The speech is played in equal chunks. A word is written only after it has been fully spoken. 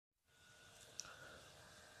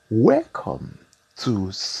Welcome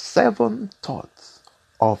to 7 Thoughts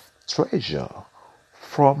of Treasure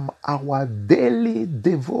from our daily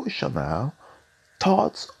devotional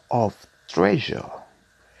Thoughts of Treasure.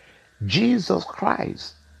 Jesus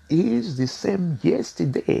Christ is the same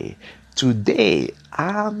yesterday, today,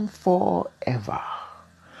 and forever.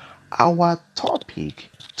 Our topic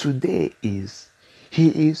today is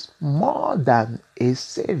He is more than a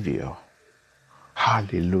Savior.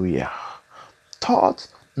 Hallelujah. Thought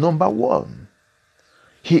number 1.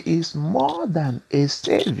 He is more than a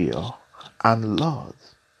Savior and Lord.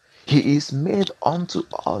 He is made unto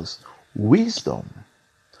us wisdom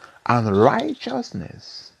and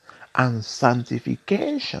righteousness and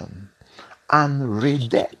sanctification and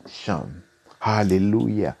redemption.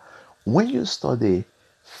 Hallelujah. When you study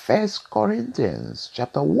 1 Corinthians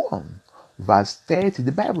chapter 1, verse 30,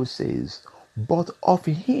 the Bible says, "But of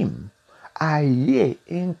him are ye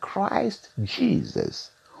in Christ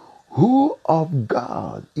Jesus, who of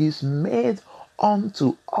God is made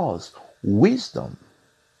unto us wisdom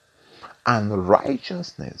and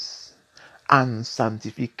righteousness and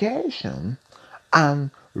sanctification and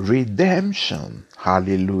redemption."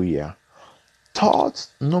 Hallelujah. Thought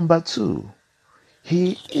number 2.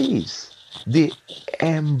 He is the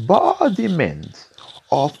embodiment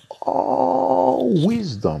of all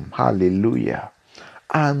wisdom. Hallelujah.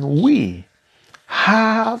 And we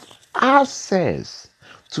have access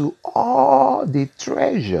to all the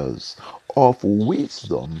treasures of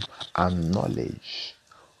wisdom and knowledge.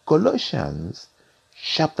 Colossians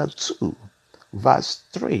chapter 2, verse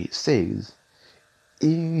 3 says,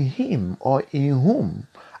 "In him or in whom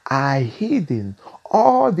are hidden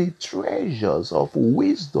all the treasures of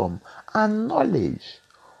wisdom and knowledge."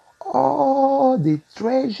 All the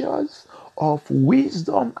treasures of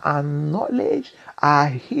wisdom and knowledge are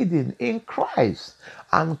hidden in Christ,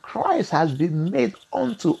 and Christ has been made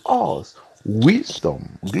unto us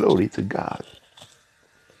wisdom. Glory to God.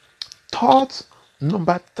 Thought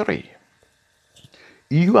number 3.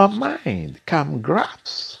 Your mind can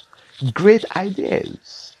grasp great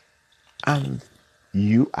ideas, and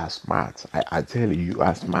you are smart. I tell you, you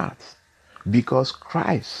are smart because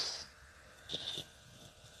Christ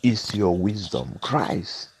is your wisdom.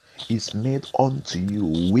 Christ is made unto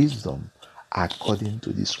you wisdom according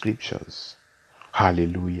to the scriptures.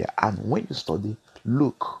 Hallelujah. And when you study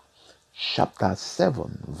Luke chapter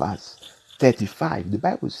 7, verse 35, the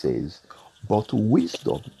Bible says, "But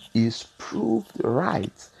wisdom is proved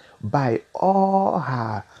right by all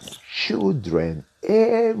her children,"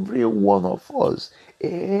 every one of us,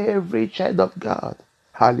 every child of God.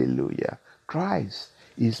 Hallelujah. Christ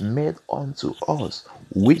is made unto us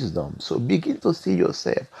wisdom. So begin to see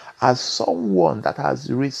yourself as someone that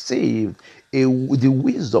has received the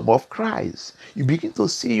wisdom of Christ. You begin to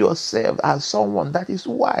see yourself as someone that is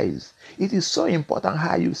wise. It is so important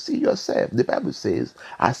how you see yourself. The Bible says,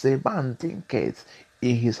 "As a man thinketh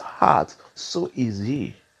in his heart, so is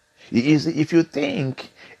he." If you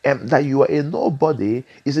think that you are a nobody,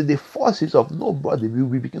 is the forces of nobody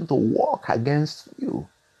will begin to work against you.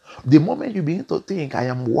 The moment you begin to think, "I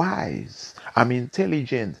am wise, I'm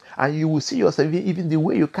intelligent," and you will see yourself, even the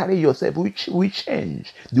way you carry yourself will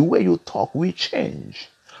change. The way you talk will change.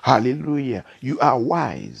 Hallelujah. You are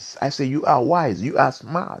wise. I say you are wise. You are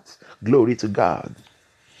smart. Glory to God.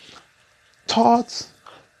 Thought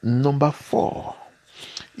number 4.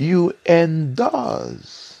 You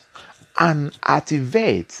endorse and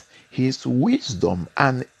activate his wisdom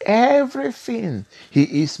and everything he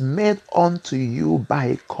is made unto you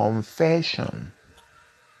by confession.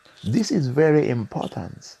 This is very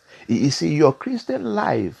important. You see, your Christian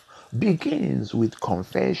life begins with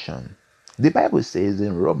confession. The Bible says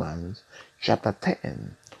in Romans chapter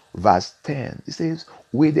 10, verse 10, it says,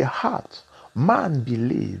 "With the heart man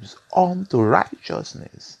believes unto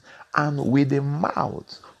righteousness, and with the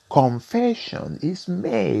mouth confession is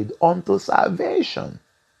made unto salvation."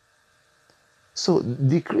 So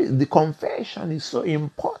the confession is so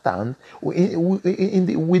important in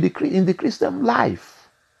the Christian life.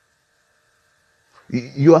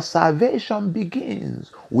 Your salvation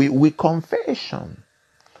begins with confession.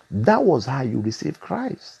 That was how you received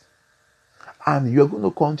Christ. And you're going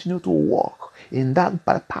to continue to walk in that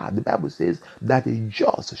path. The Bible says that the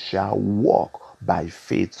just shall walk by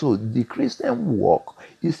faith. So the Christian walk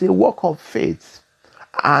is a walk of faith.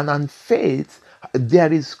 And on faith,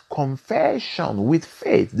 there is confession with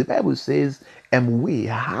faith. The Bible says, "And we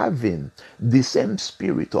having the same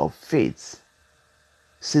spirit of faith,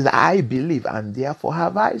 says, I believe and therefore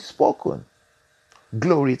have I spoken."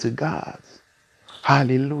 Glory to God.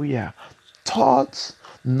 Hallelujah. Thought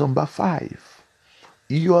number 5.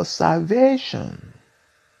 Your salvation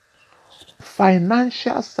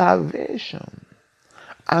financial salvation,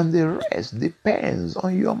 and the rest depends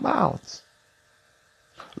on your mouth.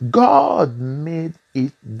 God made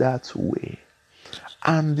it that way.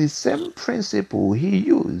 And the same principle he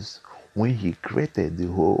used when he created the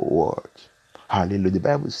whole world. Hallelujah. The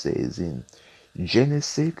Bible says in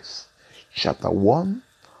Genesis chapter 1,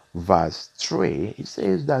 verse 3, it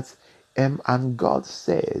says that, and God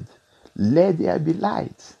said, let there be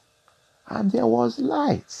light. And there was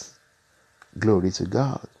light. Glory to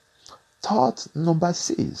God. Thought number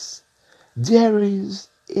 6. There is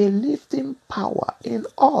a lifting power in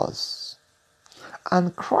us,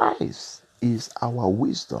 and Christ is our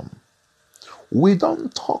wisdom. We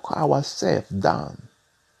don't talk ourselves down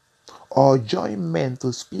or join men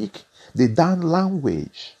to speak the down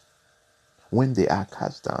language when they are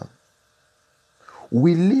cast down.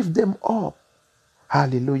 We lift them up.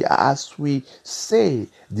 Hallelujah. As we say,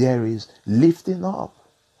 there is lifting up.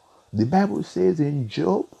 The Bible says in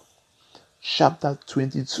Job chapter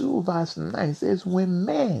 22 verse 9 says, when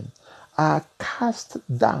men are cast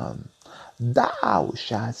down, thou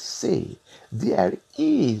shalt say, there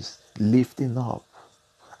is lifting up,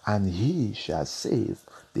 and he shall save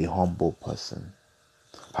the humble person.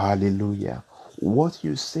 Hallelujah. What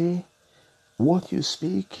you say, what you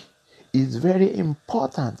speak is very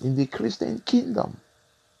important in the Christian kingdom.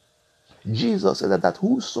 Jesus said that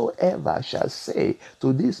whosoever shall say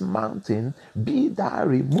to this mountain, be thou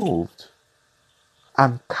removed,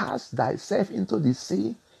 and cast thyself into the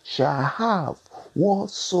sea, shall have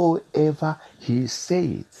whatsoever he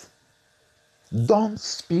saith. Don't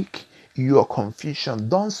speak your confusion.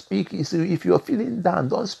 Don't speak. If you're feeling down,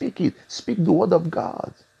 don't speak it. Speak the word of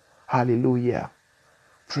God. Hallelujah.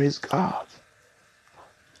 Praise God.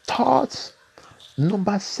 Thought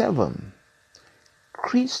number 7.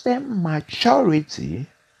 Christian maturity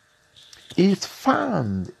is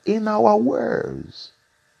found in our words.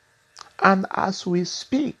 And as we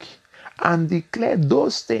speak and declare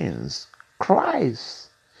those things, Christ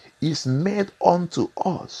is made unto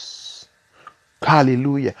us.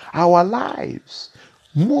 Hallelujah. Our lives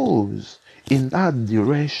moves in that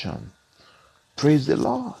direction. Praise the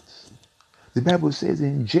Lord. The Bible says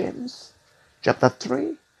in James chapter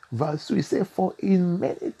 3 verse 2, it says, for in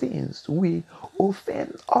many things we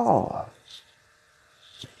offend all.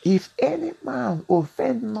 If any man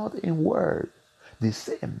offend not in word, the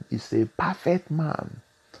same is a perfect man,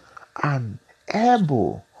 and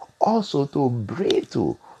able also to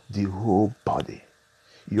bridle the whole body.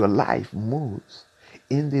 Your life moves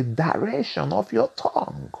in the direction of your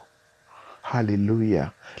tongue.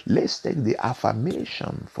 Hallelujah. Let's take the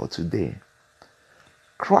affirmation for today.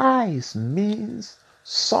 Christ means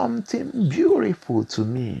something beautiful to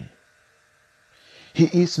me. He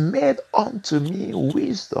is made unto me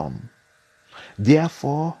wisdom.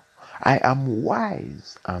 Therefore, I am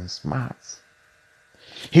wise and smart.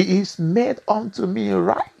 He is made unto me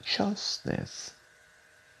righteousness.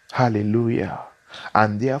 Hallelujah.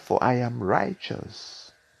 And therefore I am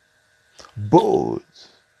righteous, bold,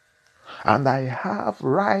 and I have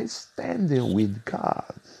right standing with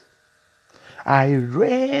God. I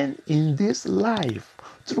reign in this life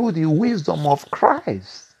through the wisdom of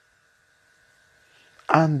Christ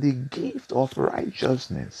and the gift of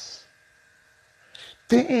righteousness.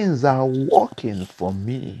 Things are working for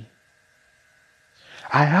me.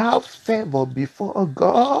 I have favor before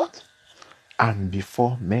God and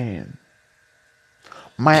before men.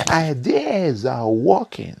 My ideas are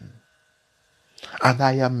working, and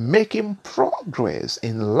I am making progress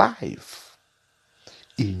in life.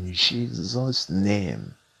 In Jesus'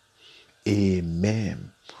 name,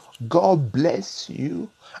 amen. God bless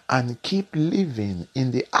you, and keep living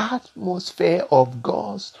in the atmosphere of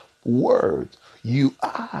God's word. You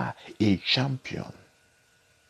are a champion.